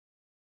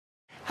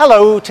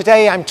Hello,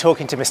 today I'm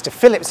talking to Mr.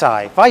 Philip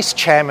Tsai, Vice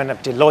Chairman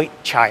of Deloitte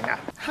China.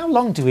 How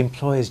long do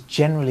employers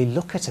generally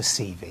look at a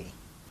CV?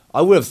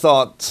 I would have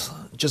thought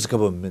just a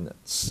couple of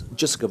minutes.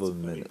 Just a couple of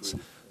minutes.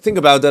 Think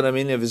about that. I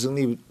mean, if it's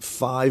only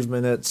 5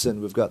 minutes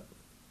and we've got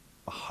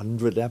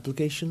 100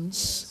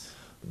 applications,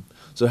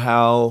 so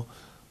how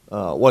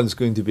one's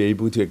going to be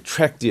able to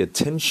attract the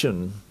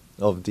attention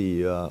of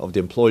the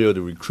employer,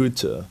 the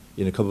recruiter,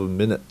 in a couple of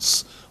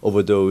minutes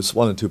over those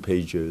 1 or 2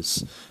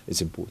 pages is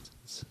important.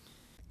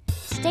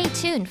 Stay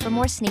tuned for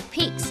more sneak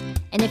peeks.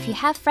 And if you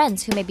have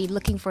friends who may be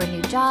looking for a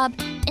new job,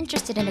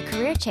 interested in a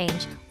career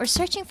change, or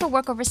searching for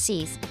work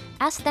overseas,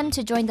 ask them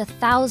to join the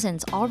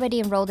thousands already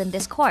enrolled in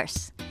this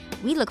course.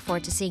 We look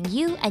forward to seeing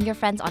you and your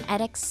friends on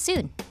edX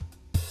soon.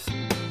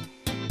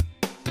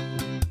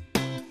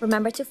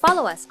 Remember to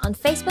follow us on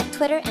Facebook,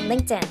 Twitter, and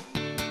LinkedIn.